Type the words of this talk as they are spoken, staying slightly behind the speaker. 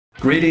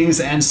Greetings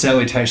and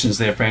salutations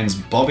there, friends.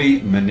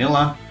 Bobby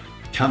Manila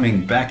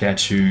coming back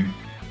at you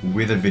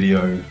with a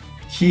video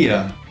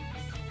here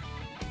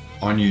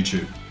on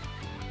YouTube.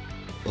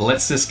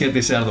 Let's just get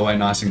this out of the way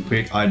nice and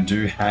quick. I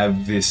do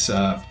have this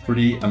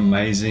pretty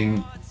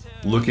amazing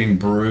looking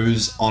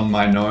bruise on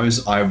my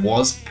nose. I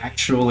was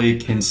actually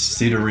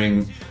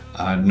considering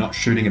not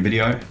shooting a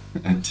video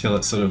until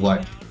it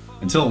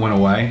until it went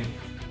away,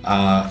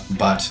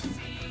 but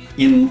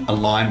in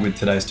line with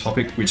today's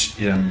topic, which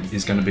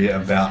is going to be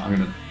about,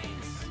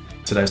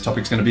 today's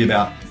topic is going to be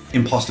about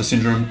imposter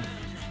syndrome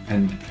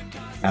and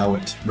how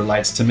it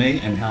relates to me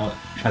and how it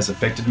has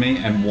affected me,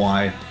 and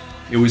why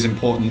it was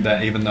important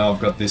that even though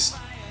I've got this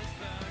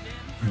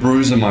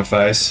bruise on my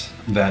face,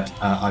 that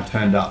I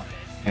turned up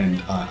and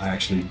I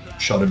actually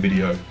shot a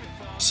video.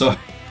 So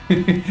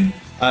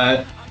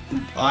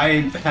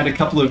I had a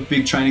couple of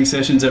big training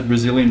sessions at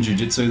Brazilian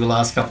Jiu-Jitsu the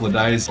last couple of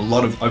days, a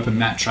lot of open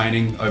mat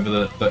training over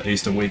the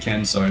Easter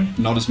weekend, so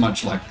not as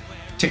much like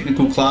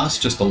technical class,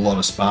 just a lot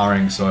of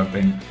sparring. So I've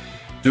been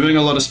doing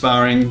a lot of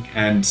sparring,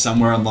 and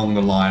somewhere along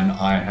the line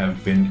I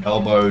have been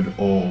elbowed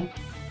or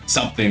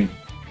something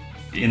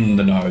in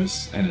the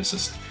nose, and it's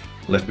just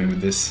left me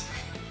with this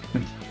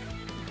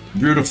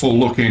beautiful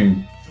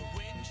looking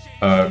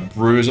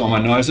bruise on my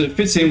nose. It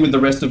fits in with the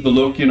rest of the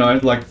look, you know,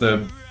 like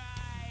the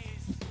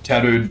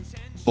tattooed,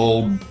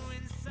 bald,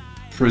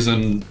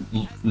 prison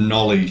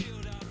nolly.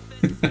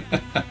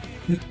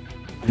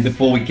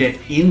 Before we get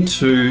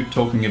into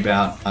talking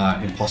about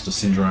imposter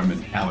syndrome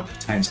and how it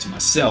pertains to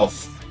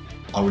myself,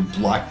 I would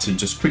like to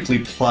just quickly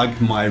plug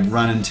my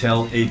Run and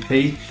Tell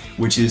EP,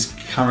 which is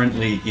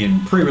currently in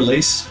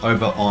pre-release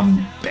over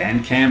on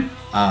Bandcamp.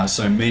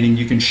 So meaning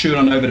you can shoot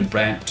on over to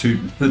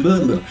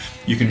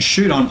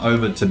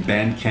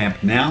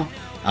Bandcamp now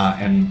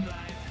and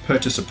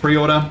purchase a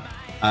pre-order.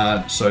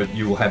 So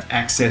you will have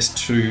access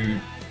to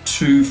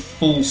 2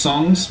 full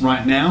songs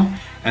right now,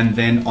 and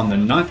then on the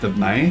 9th of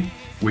May,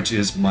 which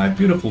is my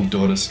beautiful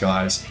daughter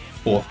Sky's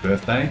 4th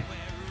birthday,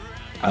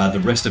 the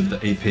rest of the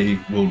EP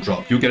will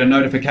drop. You'll get a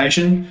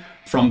notification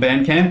from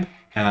Bandcamp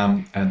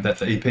and that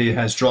the EP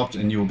has dropped,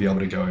 and you'll be able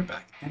to go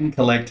back and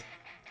collect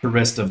the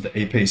rest of the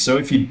EP. So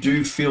if you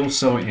do feel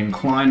so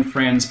inclined,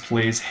 friends,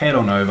 please head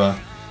on over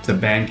to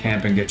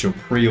Bandcamp and get your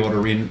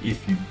pre-order in.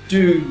 If you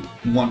do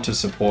want to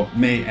support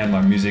me and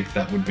my music,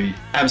 that would be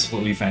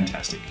absolutely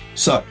fantastic.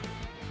 So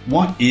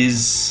what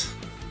is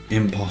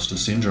imposter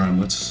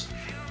syndrome? Let's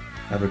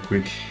have a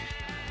quick...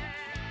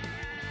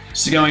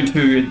 So going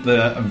to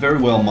the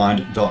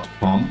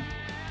verywellmind.com,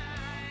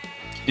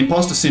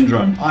 imposter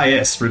syndrome,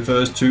 IS,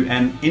 refers to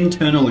an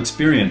internal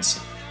experience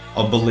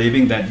of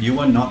believing that you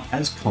are not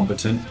as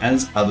competent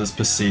as others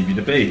perceive you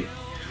to be.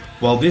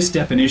 While this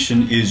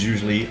definition is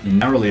usually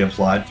narrowly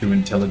applied to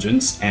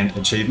intelligence and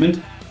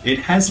achievement, it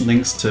has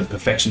links to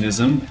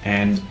perfectionism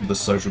and the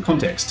social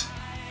context.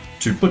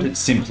 To put it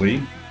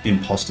simply,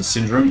 imposter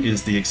syndrome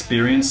is the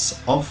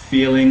experience of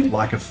feeling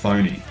like a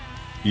phony.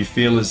 You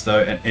feel as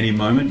though at any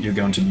moment you're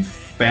going to be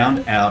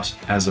found out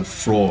as a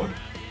fraud,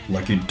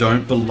 like you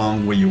don't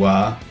belong where you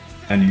are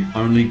and you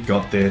only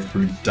got there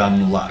through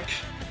dumb luck.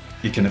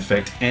 It can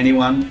affect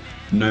anyone,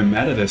 no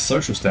matter their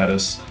social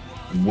status,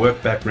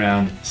 work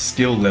background,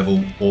 skill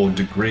level, or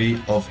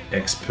degree of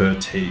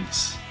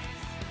expertise.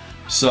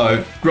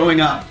 So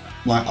growing up,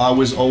 like I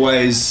was,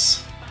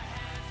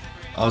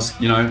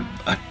 you know,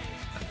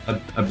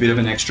 a bit of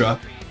an extra,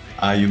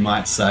 you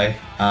might say.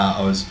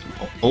 I was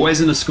always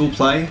in a school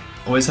play,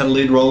 always had a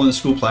lead role in a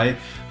school play.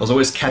 I was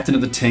always captain of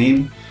the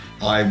team.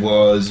 I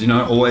was, you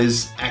know,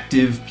 always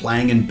active,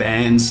 playing in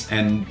bands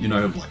and, you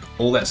know, like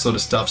all that sort of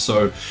stuff.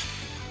 So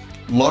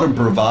a lot of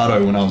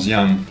bravado when I was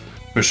young,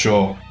 for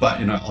sure. But,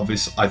 you know,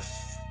 obviously,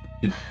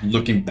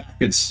 looking back,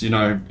 it's, you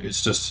know,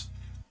 it's just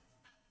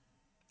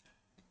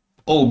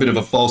all a bit of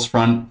a false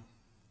front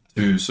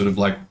to sort of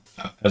like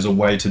as a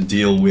way to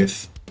deal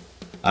with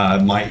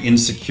my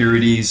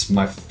insecurities,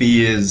 my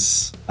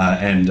fears,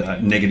 and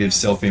negative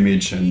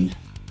self-image and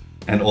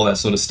all that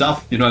sort of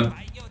stuff. You know,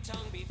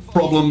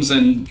 problems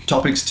and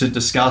topics to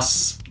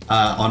discuss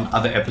on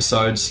other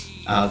episodes,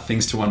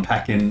 things to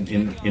unpack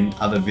in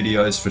other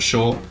videos for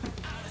sure.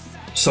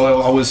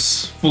 So I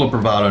was full of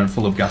bravado and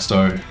full of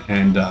gusto,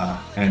 and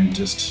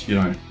just, you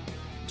know,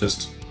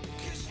 just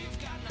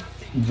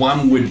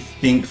one would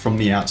think from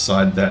the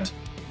outside that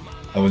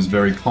I was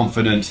very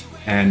confident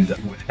and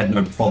had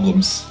no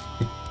problems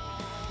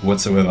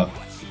whatsoever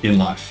in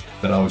life,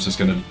 that I was just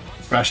going to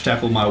crash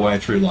tackle my way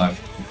through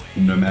life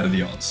no matter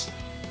the odds.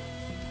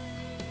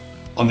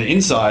 On the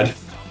inside,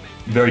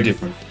 very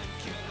different.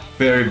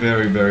 Very,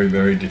 very, very,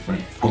 very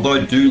different. Although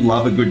I do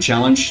love a good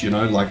challenge, you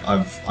know, like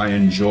I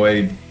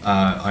enjoy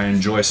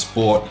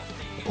sport.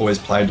 Always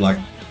played like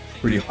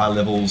pretty high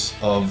levels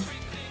of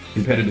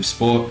competitive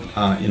sport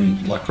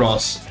in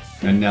lacrosse,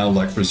 and now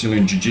like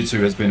Brazilian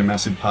Jiu-Jitsu has been a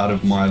massive part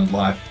of my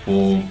life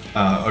for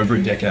over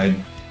a decade,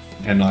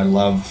 and I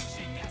love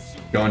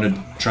going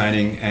to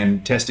training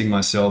and testing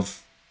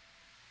myself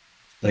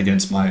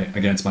against my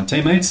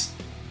teammates.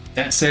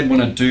 That said, when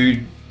I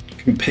do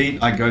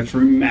compete, I go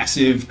through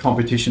massive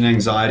competition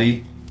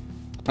anxiety,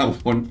 I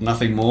want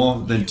nothing more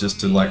than just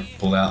to like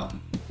pull out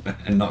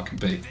and not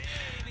compete.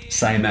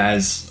 Same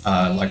as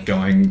like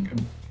going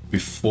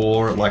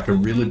before like a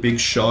really big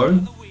show,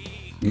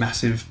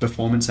 massive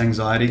performance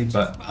anxiety,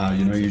 but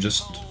you know, you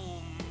just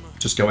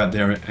go out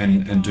there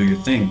and do your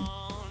thing.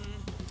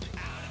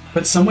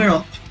 But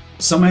somewhere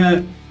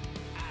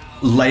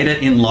later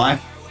in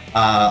life,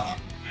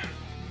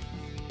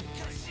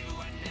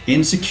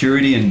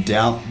 insecurity and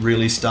doubt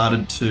really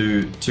started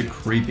to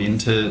creep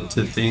into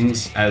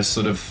things, as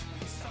sort of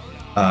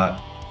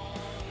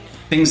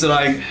things that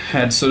I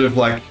had sort of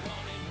like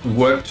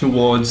worked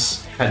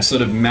towards, had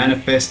sort of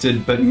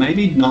manifested, but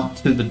maybe not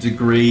to the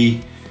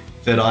degree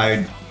that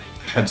I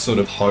had sort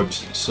of hoped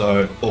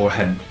so, or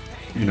had,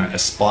 you know,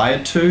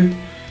 aspired to.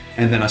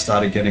 And then I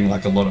started getting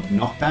like a lot of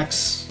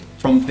knockbacks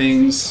from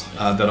things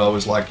that I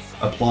was like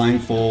applying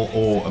for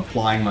or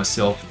applying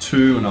myself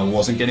to, and I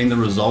wasn't getting the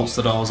results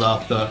that I was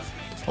after.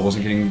 I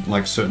wasn't getting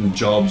like certain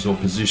jobs or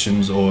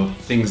positions or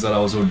things that I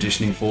was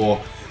auditioning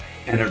for,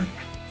 and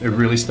it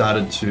really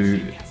started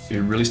to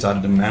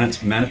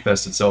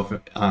manifest itself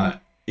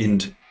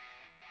in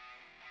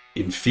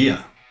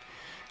fear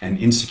and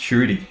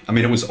insecurity. I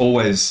mean, it was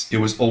always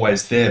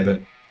there,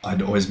 but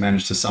I'd always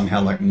managed to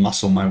somehow like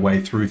muscle my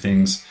way through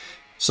things,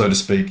 so to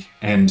speak,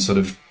 and sort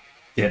of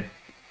get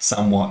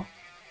somewhat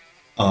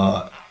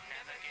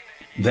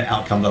the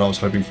outcome that I was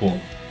hoping for.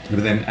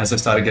 But then as I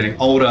started getting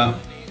older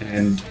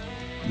and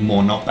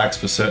more knockbacks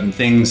for certain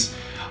things,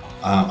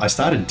 I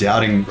started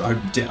doubting.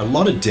 A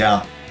lot of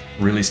doubt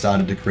really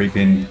started to creep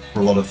in for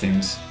a lot of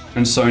things.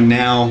 And so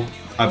now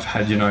I've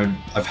had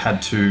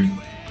to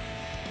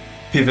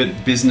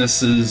pivot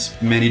businesses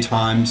many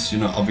times. You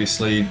know,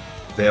 obviously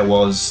there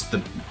was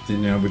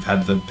we've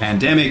had the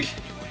pandemic.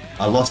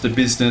 I lost a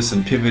business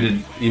and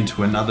pivoted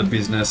into another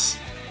business,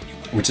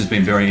 which has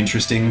been very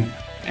interesting.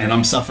 And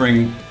I'm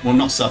suffering, well,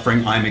 not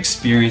suffering, I'm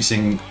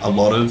experiencing a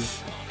lot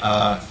of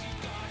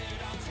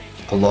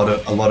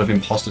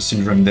imposter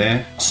syndrome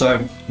there.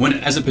 So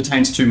as it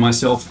pertains to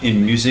myself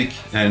in music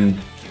and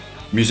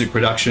music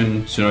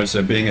production, you know,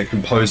 so being a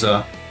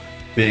composer,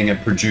 being a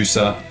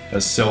producer,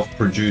 a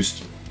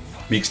self-produced,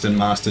 mixed and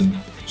mastered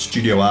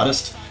studio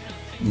artist,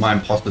 my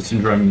imposter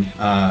syndrome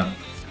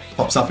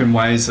pops up in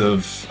ways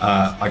of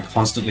I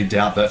constantly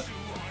doubt that.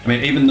 I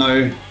mean, even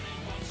though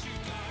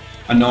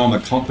I know I'm a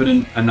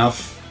competent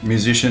enough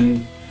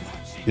musician,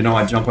 you know,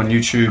 I jump on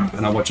YouTube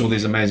and I watch all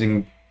these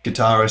amazing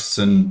guitarists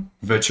and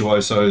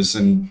virtuosos,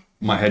 and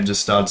my head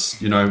just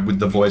starts, you know, with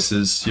the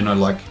voices, you know,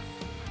 like,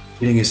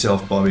 hitting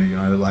yourself, Bobby, you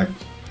know, like,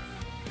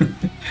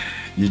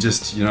 you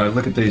just, you know,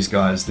 look at these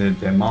guys,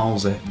 they're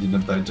miles ahead, you know,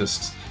 they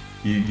just,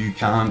 you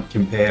can't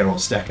compare or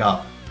stack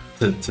up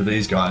to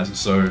these guys.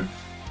 So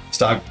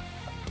start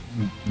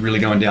really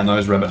going down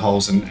those rabbit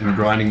holes and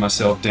grinding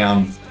myself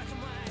down,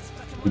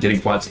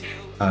 getting quite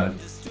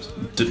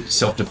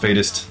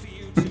self-defeatist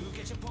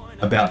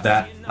about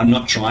that. I'm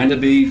not trying to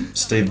be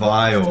Steve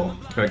Vai or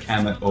Kirk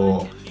Hammett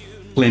or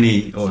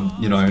Pliny or,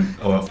 you know,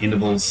 or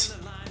Intervals.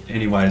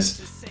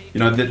 Anyways, you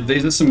know,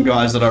 these are some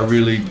guys that I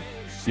really,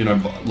 you know,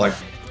 like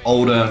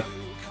old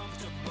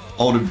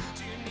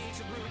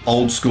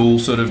school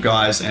sort of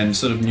guys and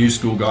sort of new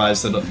school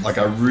guys that like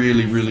I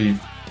really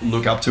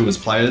look up to as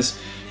players.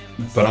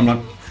 But I'm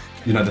not,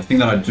 you know, the thing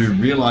that I do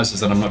realize is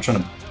that I'm not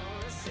trying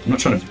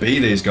to be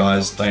these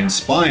guys. They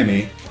inspire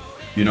me,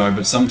 you know,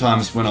 but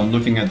sometimes when I'm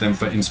looking at them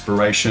for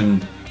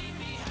inspiration,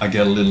 I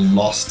get a little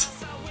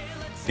lost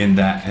in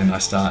that and I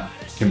start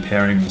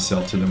comparing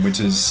myself to them, which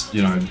is,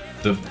 you know,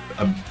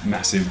 a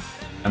massive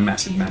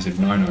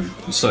no-no.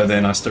 So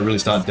then I really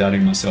start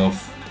doubting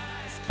myself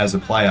as a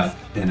player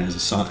and as a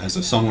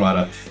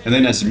songwriter. And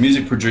then as a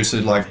music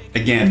producer, like,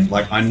 again,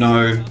 like I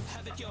know,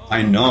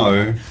 you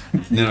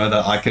know,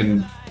 that I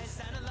can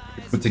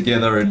put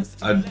together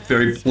a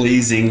very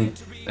pleasing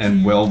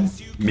and well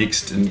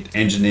mixed and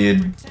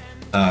engineered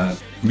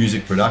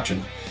music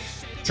production.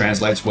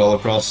 Translates well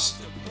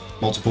across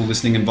multiple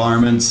listening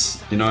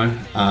environments, you know,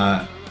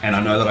 and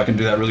I know that I can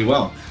do that really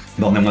well.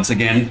 But then once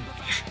again,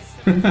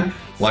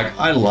 like,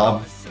 I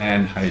love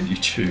and hate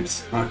YouTube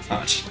so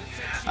much.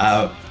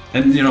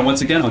 And, you know,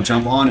 once again, I'll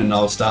jump on and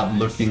I'll start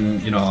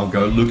looking, you know, I'll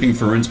go looking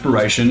for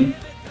inspiration.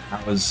 How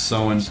does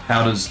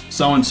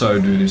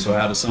so-and-so do this, or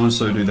how does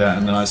so-and-so do that?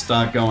 And then I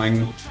start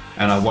going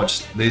and I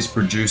watch these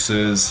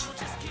producers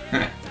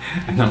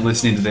and I'm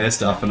listening to their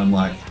stuff and I'm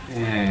like,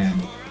 man,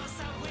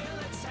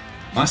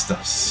 my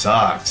stuff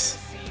sucks.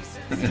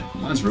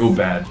 Mine's real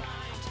bad,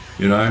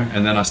 you know?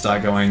 And then I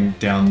start going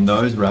down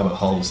those rabbit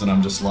holes and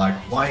I'm just like,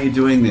 why are you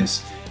doing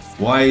this?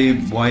 Why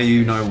are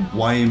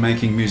you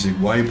making music?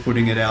 Why are you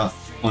putting it out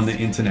on the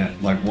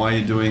internet? Like, why are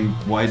you doing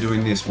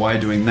this? Why are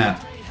you doing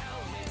that?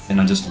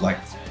 And I just like,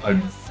 I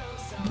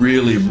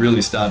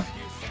really start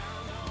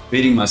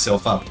beating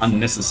myself up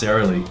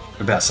unnecessarily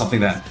about something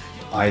that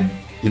I,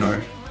 you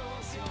know,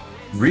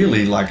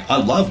 really, like, I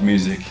love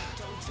music,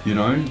 you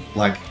know,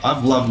 like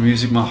I've loved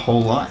music my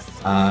whole life.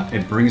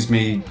 It brings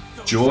me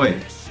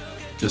joy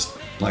just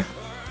like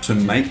to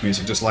make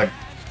music, just like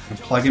I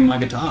plug in my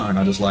guitar and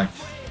I just like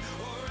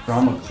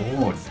strum a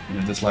chord, and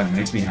it just like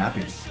makes me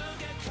happy,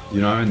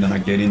 you know, and then I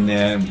get in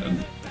there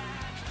and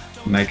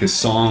make a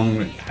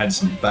song, add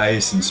some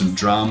bass and some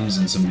drums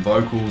and some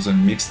vocals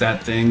and mix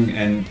that thing,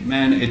 and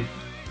man, it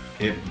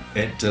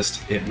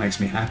makes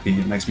me happy.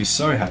 It makes me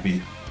so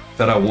happy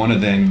that I want to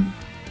then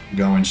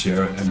go and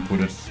share it and put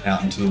it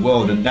out into the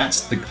world. And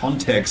that's the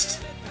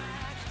context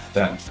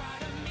that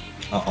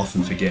I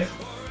often forget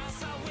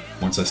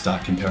once I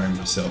start comparing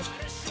myself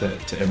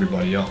to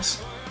everybody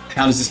else.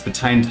 How does this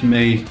pertain to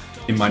me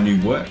in my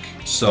new work?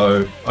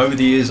 So over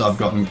the years, I've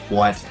gotten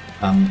quite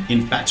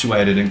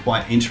infatuated and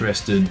quite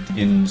interested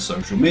in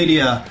social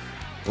media,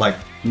 like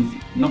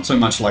not so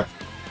much like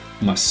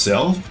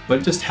myself,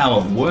 but just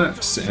how it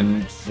works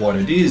and what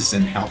it is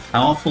and how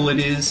powerful it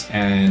is,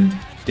 and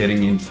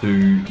getting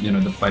into, you know,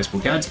 the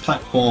Facebook ads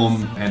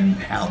platform and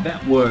how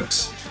that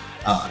works.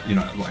 You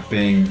know, like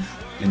being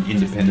an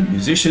independent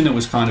musician, it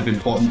was kind of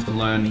important to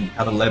learn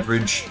how to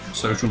leverage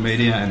social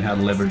media and how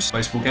to leverage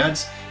Facebook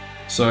ads.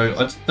 So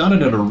I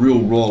started at a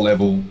real raw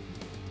level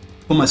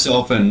for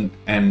myself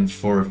and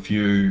for a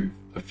few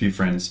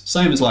friends.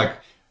 Same as like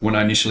when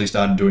I initially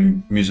started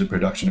doing music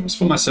production, it was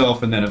for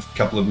myself, and then a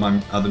couple of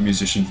my other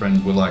musician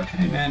friends were like,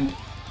 "Hey man,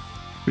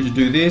 could you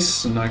do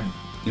this?" And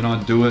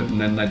I'd do it,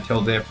 and then they'd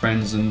tell their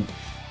friends, and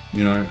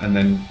and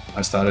then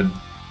I started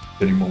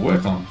getting more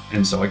work on.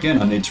 And so again,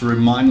 I need to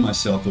remind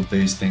myself of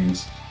these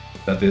things,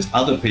 that there's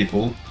other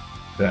people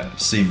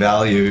that see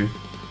value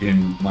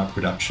in my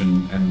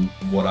production and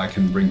what I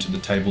can bring to the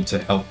table to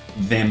help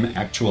them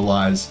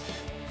actualize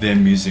their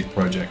music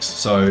projects.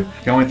 So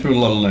going through a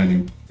lot of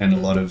learning and a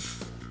lot of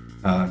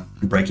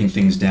breaking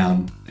things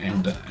down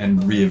and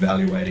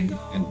reevaluating,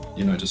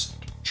 and just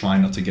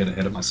trying not to get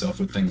ahead of myself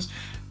with things.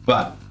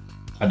 But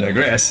I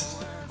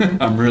digress.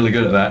 I'm really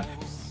good at that.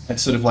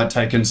 I've sort of like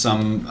taken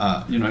some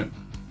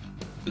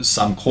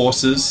some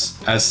courses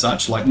as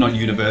such, like not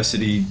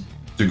university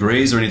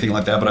degrees or anything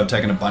like that, but I've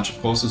taken a bunch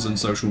of courses in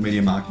social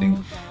media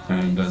marketing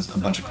and a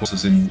bunch of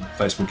courses in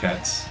Facebook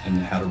ads and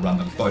how to run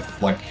them,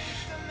 both like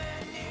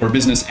for a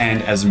business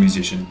and as a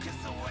musician.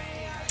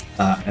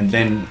 And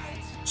then,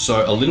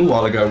 so a little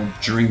while ago,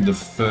 during the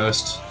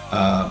first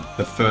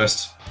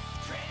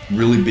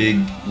really big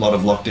lot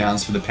of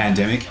lockdowns for the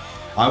pandemic,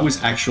 I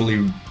was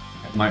actually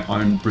at my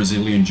own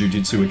Brazilian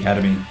Jiu-Jitsu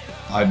academy.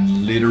 I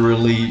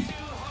literally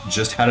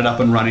just had it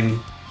up and running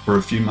for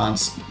a few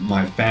months.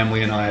 My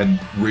family and I had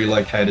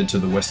relocated to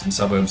the western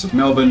suburbs of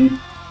Melbourne,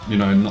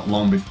 not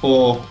long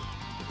before,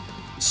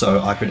 so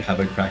I could have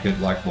a crack at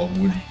like what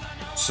would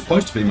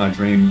supposed to be my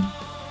dream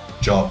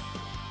job.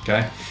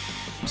 Okay,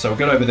 so I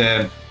got over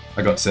there,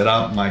 I got set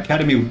up. My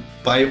academy,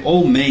 by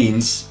all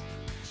means,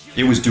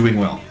 it was doing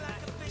well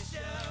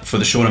for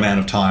the short amount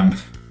of time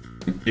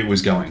it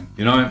was going.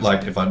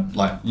 Like if I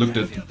looked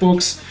at the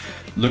books,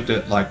 looked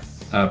at like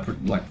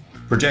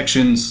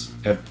projections,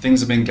 if things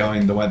have been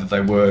going the way that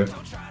they were,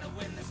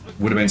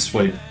 would have been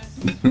sweet.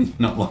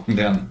 Not long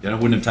down, it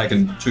wouldn't have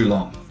taken too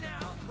long.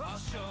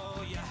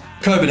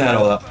 COVID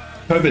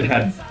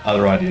had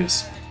other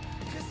ideas.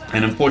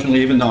 And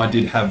unfortunately, even though I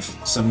did have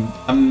some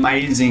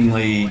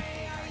amazingly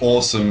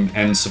awesome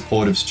and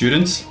supportive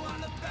students,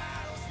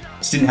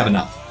 just didn't have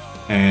enough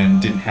and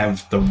didn't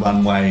have the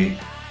runway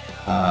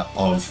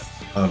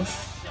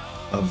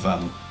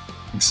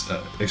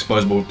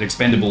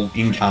expendable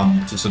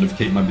income to sort of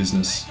keep my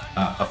business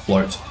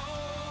afloat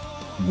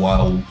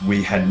while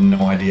we had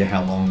no idea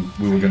how long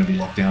we were going to be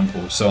locked down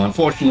for. So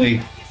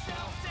unfortunately,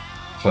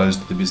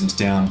 closed the business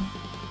down.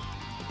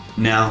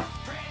 Now,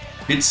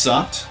 it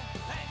sucked.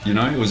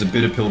 It was a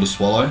bitter pill to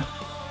swallow,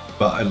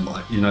 but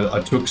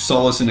I took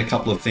solace in a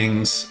couple of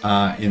things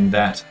in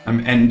that,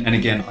 and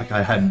again, like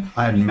I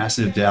had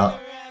massive doubt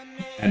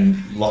and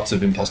lots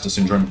of imposter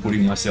syndrome,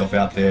 putting myself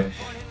out there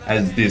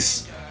as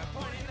this,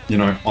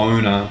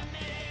 owner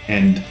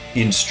and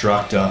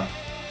instructor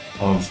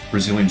of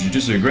Brazilian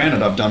Jiu-Jitsu.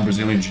 Granted, I've done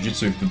Brazilian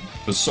Jiu-Jitsu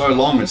for so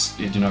long. It's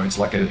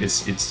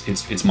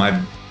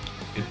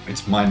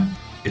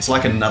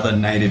like another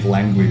native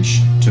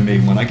language to me.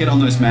 When I get on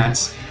those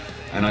mats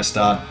and I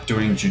start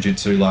doing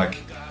Jiu-Jitsu,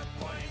 like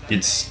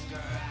it's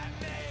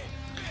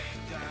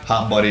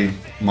heart, body,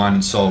 mind,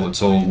 and soul.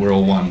 We're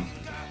all one.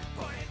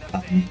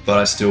 But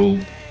I still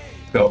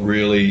felt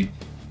really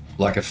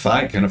like a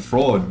fake and a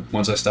fraud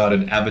once I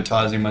started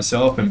advertising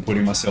myself and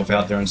putting myself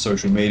out there on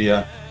social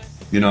media,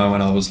 and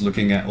I was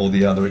looking at all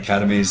the other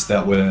academies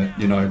that were,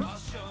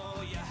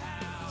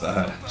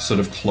 sort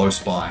of close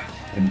by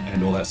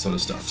and all that sort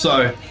of stuff.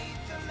 So,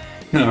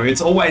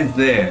 it's always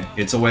there.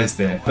 It's always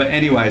there. But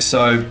anyway,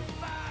 so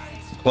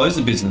closed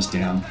the business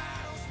down,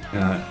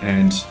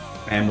 and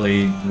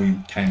family, we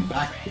came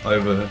back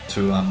over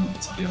to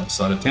the other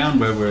side of town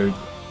where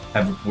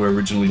we're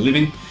originally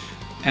living.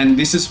 And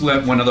this is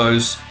one of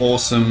those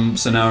awesome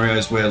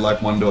scenarios where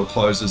like one door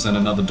closes and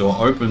another door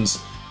opens.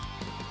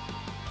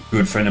 A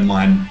good friend of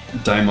mine,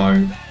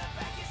 Damo,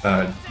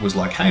 was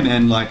like, "Hey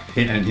man,"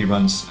 and he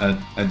runs a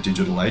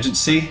digital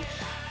agency.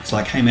 It's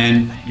like, "Hey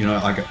man,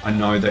 I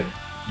know that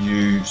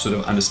you sort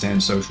of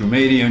understand social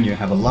media and you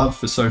have a love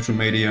for social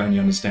media and you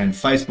understand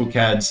Facebook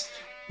ads.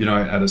 you know,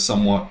 at a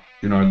somewhat,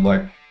 you know,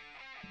 like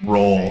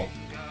raw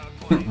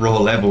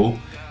level,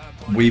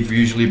 we've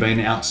usually been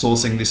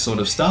outsourcing this sort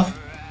of stuff.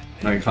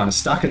 You know, you're kind of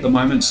stuck at the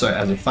moment. So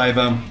as a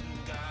favor,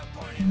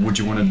 would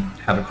you want to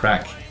have a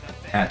crack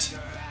at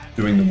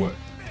doing the work?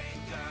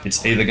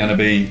 It's either going to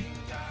be,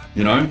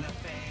 you know,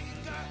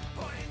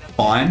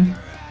 fine,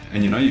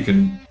 and you know, you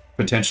can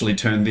potentially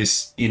turn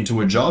this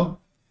into a job,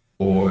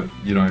 or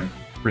you know,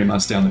 3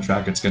 months down the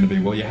track, it's going to be,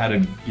 well, you had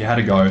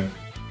a go.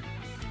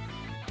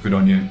 Good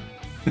on you.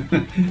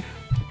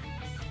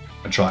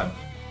 I tried.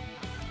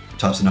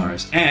 Type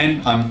scenarios.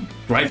 And I'm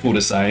grateful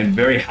to say and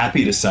very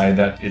happy to say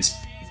that it's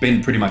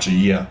been pretty much a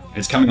year.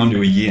 It's coming on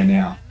to a year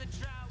now.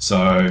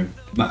 So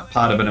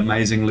part of an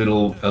amazing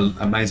little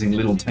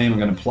team I'm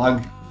going to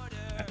plug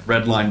at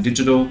Redline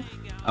Digital.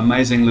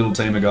 Amazing little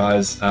team of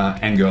guys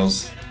and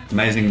girls.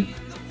 Amazing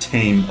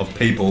team of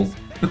people.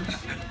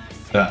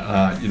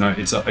 You know,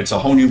 it's a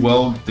whole new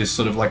world. This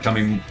sort of like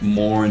coming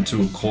more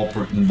into a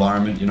corporate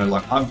environment. You know,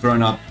 like I've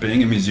grown up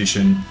being a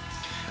musician,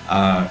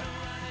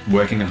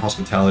 working in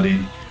hospitality,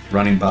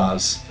 running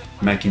bars,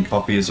 making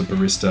coffee as a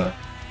barista,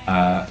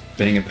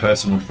 being a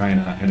personal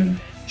trainer and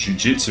a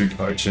jiu-jitsu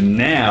coach, and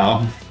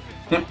now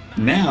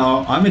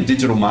I'm a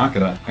digital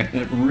marketer, and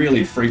it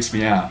really freaks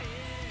me out.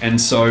 And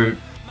so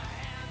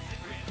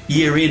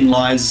herein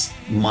lies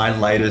my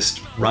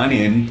latest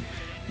run-in.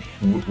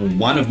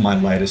 One of my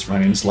latest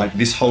run-ins, like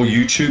this whole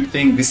YouTube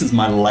thing, this is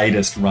my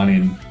latest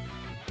run-in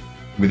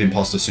with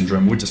imposter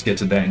syndrome. We'll just get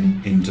to that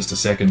in just a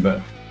second.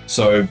 But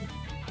so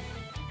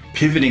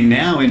pivoting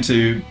now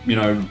into, you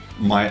know,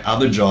 my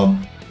other job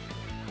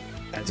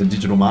as a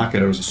digital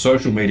marketer, as a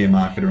social media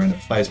marketer and a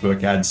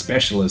Facebook ad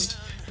specialist,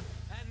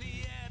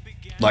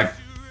 like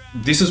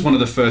this is one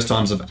of the first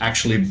times I've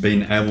actually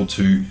been able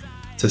to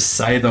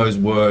say those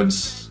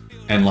words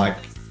and like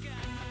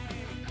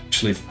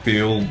actually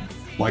feel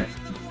like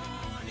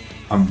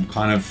I'm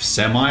kind of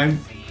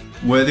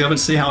semi-worthy of it.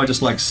 See how I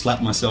just like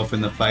slapped myself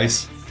in the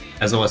face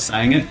as I was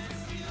saying it?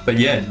 But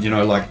yeah, you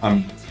know, like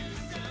I'm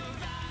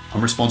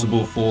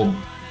responsible for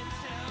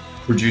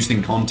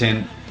producing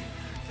content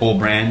for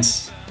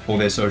brands, for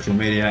their social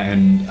media,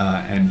 and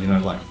you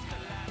know, like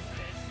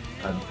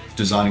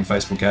designing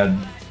Facebook ad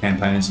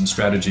campaigns and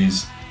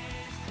strategies.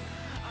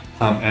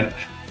 And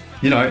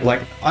you know,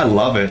 like I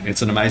love it.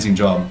 It's an amazing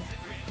job.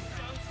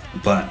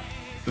 But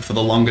for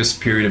the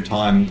longest period of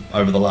time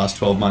over the last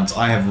 12 months,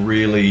 I have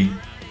really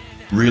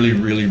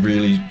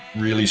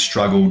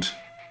struggled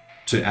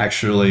to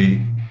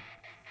actually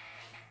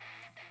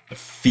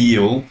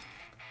feel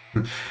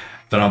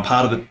that I'm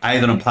part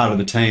of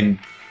the team,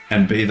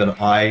 and B,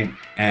 that I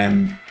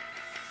am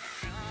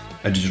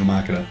a digital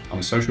marketer. I'm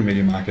a social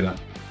media marketer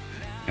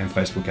and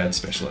Facebook ad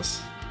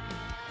specialist.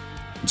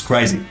 It's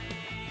crazy.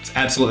 It's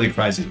absolutely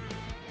crazy.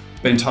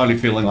 Been totally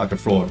feeling like a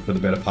fraud for the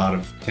better part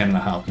of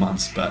 10.5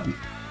 months, but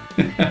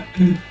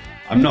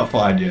I'm not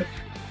fired yet,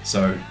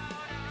 so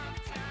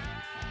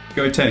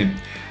go team.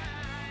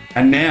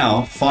 And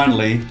now,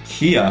 finally,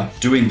 here,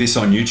 doing this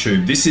on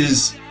YouTube, this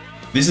is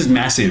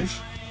massive.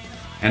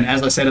 And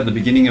as I said at the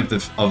beginning of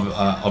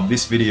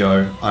this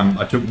video,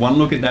 I took one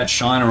look at that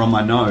shiner on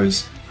my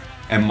nose,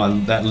 and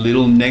that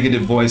little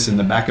negative voice in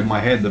the back of my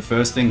head, the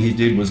first thing he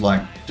did was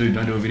like, dude,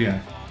 don't do a video.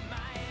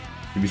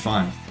 You'll be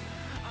fine.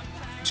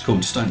 It's cool,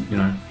 just don't, you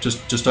know,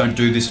 just don't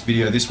do this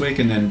video this week,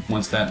 and then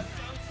once that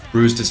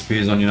bruise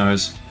disappears on your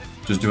nose,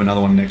 just do another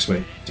one next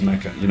week to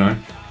make it, you know.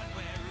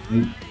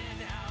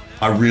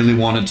 I really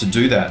wanted to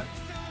do that,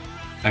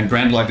 and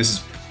granted, like this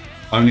is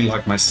only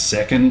like my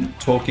second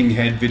talking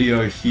head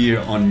video here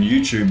on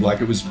YouTube.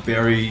 Like it was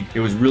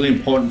really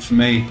important for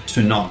me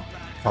to not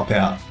pop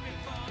out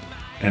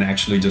and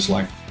actually just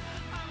like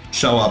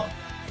show up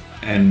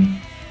and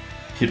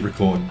hit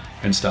record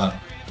and start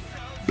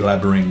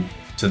blabbering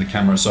to the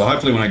camera. So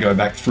hopefully when I go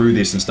back through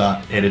this and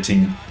start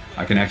editing,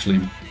 I can actually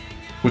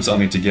put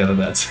something together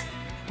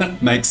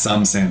that makes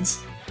some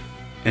sense.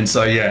 And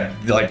so yeah,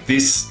 like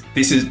this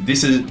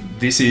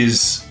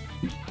is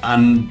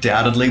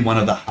undoubtedly one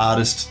of the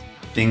hardest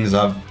things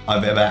I've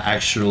ever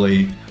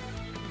actually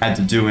had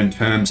to do in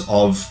terms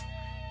of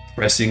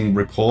pressing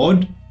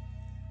record,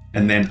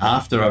 and then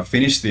after I've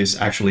finished this,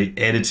 actually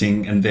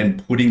editing and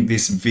then putting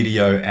this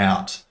video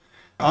out.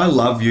 I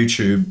love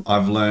YouTube.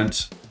 I've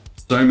learnt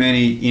so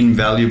many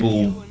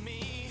invaluable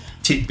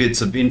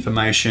tidbits of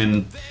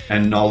information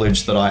and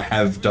knowledge that I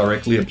have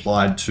directly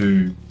applied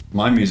to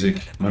my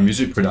music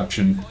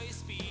production,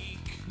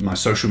 my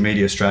social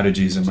media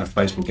strategies, and my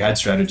Facebook ad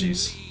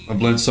strategies.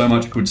 I've learned so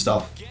much good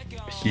stuff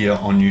here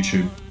on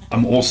YouTube.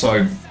 I'm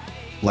also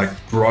like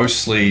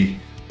grossly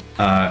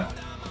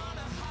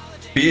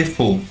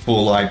fearful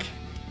for like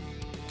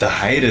the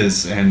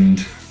haters,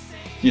 and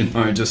you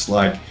know, just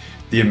like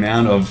the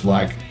amount of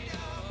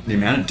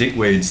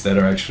dickweeds that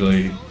are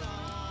actually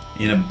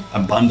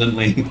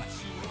abundantly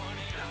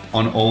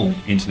on all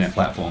internet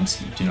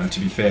platforms, you know, to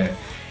be fair.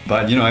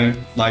 But you know,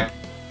 like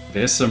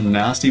there's some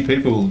nasty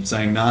people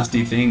saying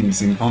nasty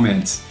things in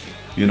comments,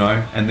 you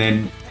know, and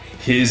then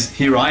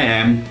here I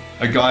am,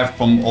 a guy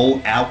from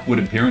all outward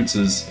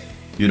appearances,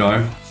 you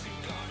know,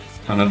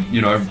 kind of,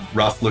 you know,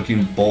 rough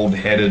looking, bald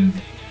headed,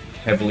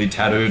 heavily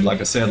tattooed,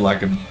 like I said,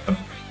 like a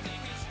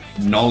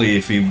nolly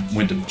if he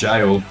went to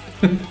jail.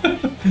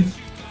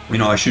 You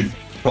know, I should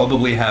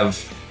probably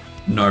have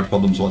no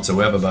problems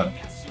whatsoever, but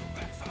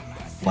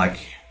like,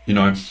 you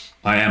know,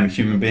 I am a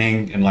human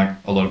being, and like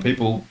a lot of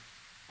people,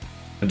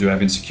 I do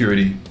have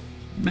insecurity,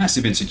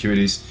 massive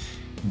insecurities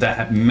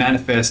that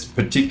manifest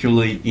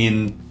particularly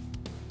in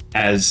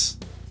as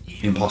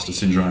imposter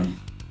syndrome.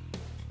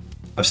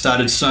 I've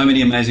started so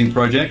many amazing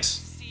projects,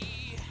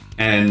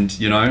 and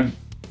you know,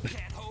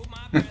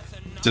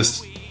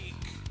 just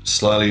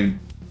slowly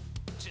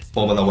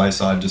fall by the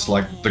wayside. Just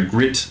like the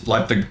grit,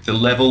 like the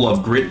level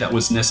of grit that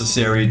was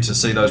necessary to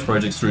see those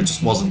projects through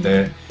just wasn't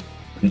there.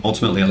 And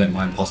ultimately I let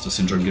my imposter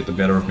syndrome get the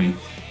better of me.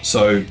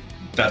 So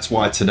that's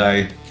why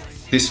today,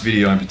 this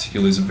video in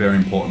particular is a very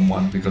important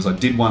one, because I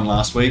did one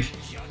last week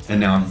and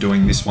now I'm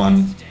doing this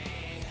one,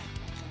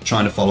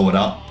 trying to follow it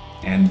up,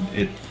 and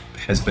it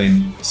has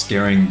been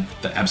scaring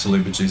the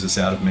absolute bejesus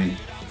out of me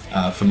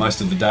for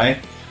most of the day.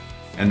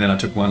 And then I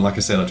took one, like I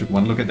said, I took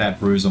one look at that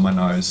bruise on my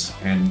nose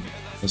and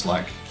was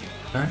like,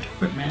 don't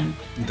do it, man.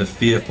 The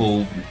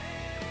fearful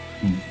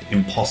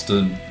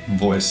imposter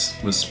voice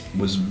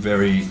was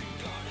very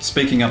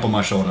speaking up on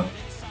my shoulder,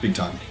 big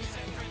time.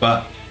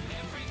 But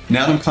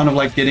now that I'm kind of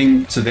like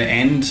getting to the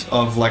end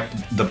of like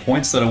the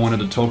points that I wanted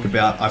to talk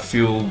about, I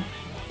feel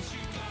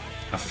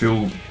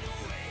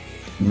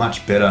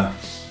much better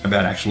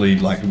about actually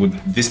like with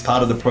this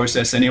part of the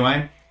process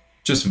anyway.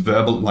 Just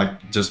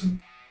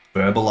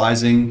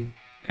verbalizing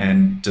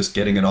and just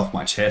getting it off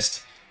my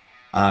chest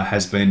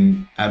has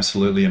been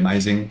absolutely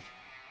amazing.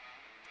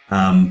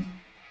 I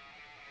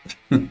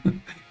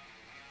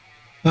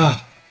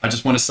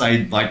just want to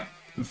say, like,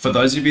 for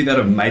those of you that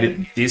have made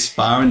it this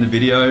far in the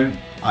video,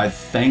 I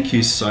thank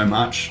you so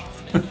much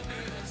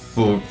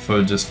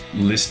for just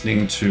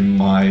listening to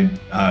my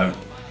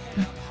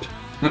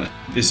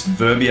this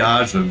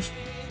verbiage of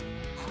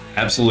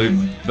absolute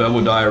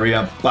verbal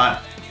diarrhea.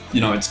 But you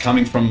know, it's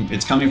coming from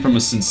a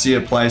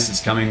sincere place.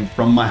 It's coming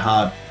from my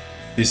heart.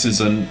 This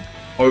is an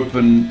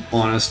open,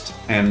 honest,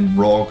 and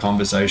raw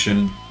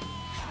conversation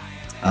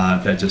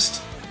that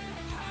just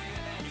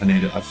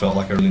I felt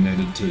like I really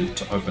needed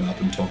to open up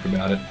and talk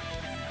about it.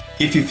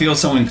 If you feel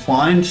so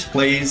inclined,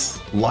 please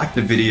like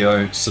the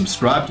video,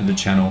 subscribe to the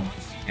channel,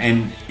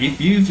 and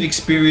if you've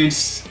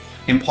experienced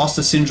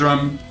imposter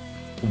syndrome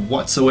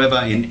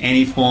whatsoever in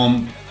any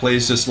form,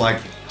 please just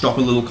like drop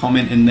a little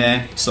comment in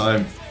there.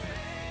 So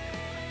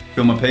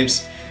feel my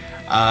peeps.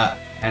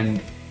 And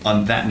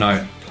on that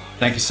note,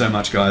 thank you so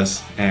much,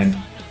 guys, and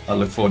I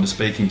look forward to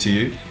speaking to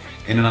you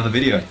in another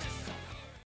video.